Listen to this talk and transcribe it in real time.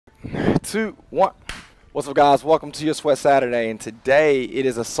2, 1. What's up, guys? Welcome to your Sweat Saturday, and today it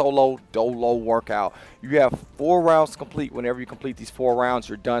is a solo dolo workout. You have 4 rounds to complete. Whenever you complete these 4 rounds,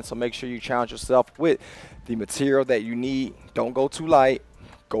 you're done. So make sure you challenge yourself with the material that you need. Don't go too light.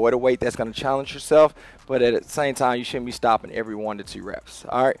 Go at a weight that's going to challenge yourself, but at the same time, you shouldn't be stopping every 1 to 2 reps.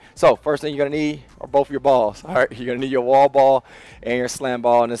 All right. So first thing you're going to need are both your balls. All right. You're going to need your wall ball and your slam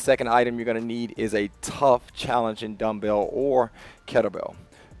ball. And the second item you're going to need is a tough, challenging dumbbell or kettlebell.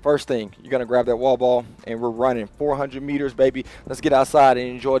 First thing, you're going to grab that wall ball, and we're running 400 meters, baby. Let's get outside and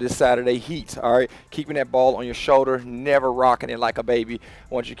enjoy this Saturday heat, all right? Keeping that ball on your shoulder, never rocking it like a baby.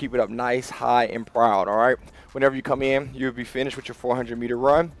 I want you to keep it up nice, high, and proud, all right? Whenever you come in, you'll be finished with your 400-meter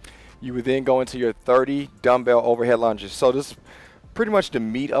run. You would then go into your 30 dumbbell overhead lunges. So this is pretty much the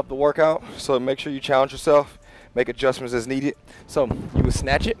meat of the workout, so make sure you challenge yourself, make adjustments as needed. So you would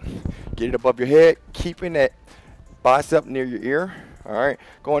snatch it, get it above your head, keeping that bicep near your ear. All right,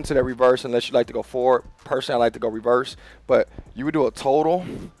 go into that reverse unless you like to go forward. Personally, I like to go reverse, but you would do a total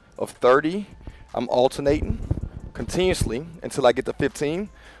of 30. I'm alternating continuously until I get to 15.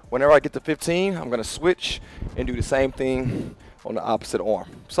 Whenever I get to 15, I'm gonna switch and do the same thing on the opposite arm.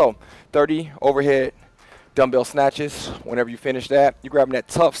 So 30 overhead dumbbell snatches. Whenever you finish that, you're grabbing that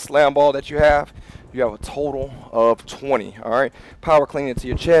tough slam ball that you have a total of 20, all right? Power clean into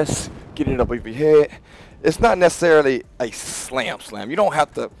your chest, getting it up over your head. It's not necessarily a slam. You don't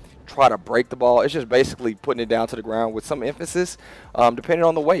have to try to break the ball. It's just basically putting it down to the ground with some emphasis, depending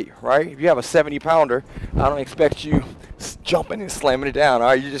on the weight, right? If you have a 70-pounder, I don't expect you jumping and slamming it down, all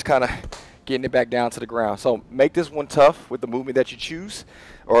right? You're just kind of getting it back down to the ground. So make this one tough with the movement that you choose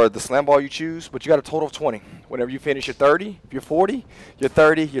or the slam ball you choose, but you got a total of 20. Whenever you finish your 30, if you're 40, you're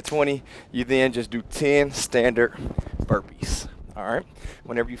 30, you're 20, you then just do 10 standard burpees. All right,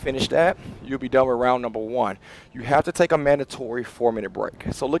 whenever you finish that, you'll be done with round number 1. You have to take a mandatory 4-minute break.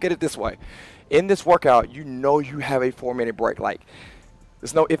 So look at it this way. In this workout, you know you have a 4-minute break. Like,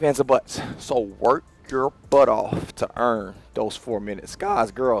 there's no ifs, ands, or buts. So work your butt off to earn those 4 minutes.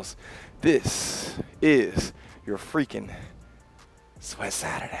 Guys, girls, this is your freaking Sweat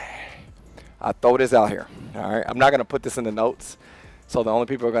Saturday. I throw this out here, all right? I'm not going to put this in the notes. So the only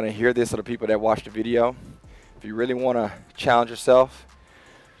people who are going to hear this are the people that watch the video. If you really want to challenge yourself,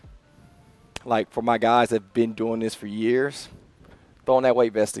 like for my guys that have been doing this for years, throw on that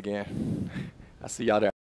weight vest again. I see y'all there.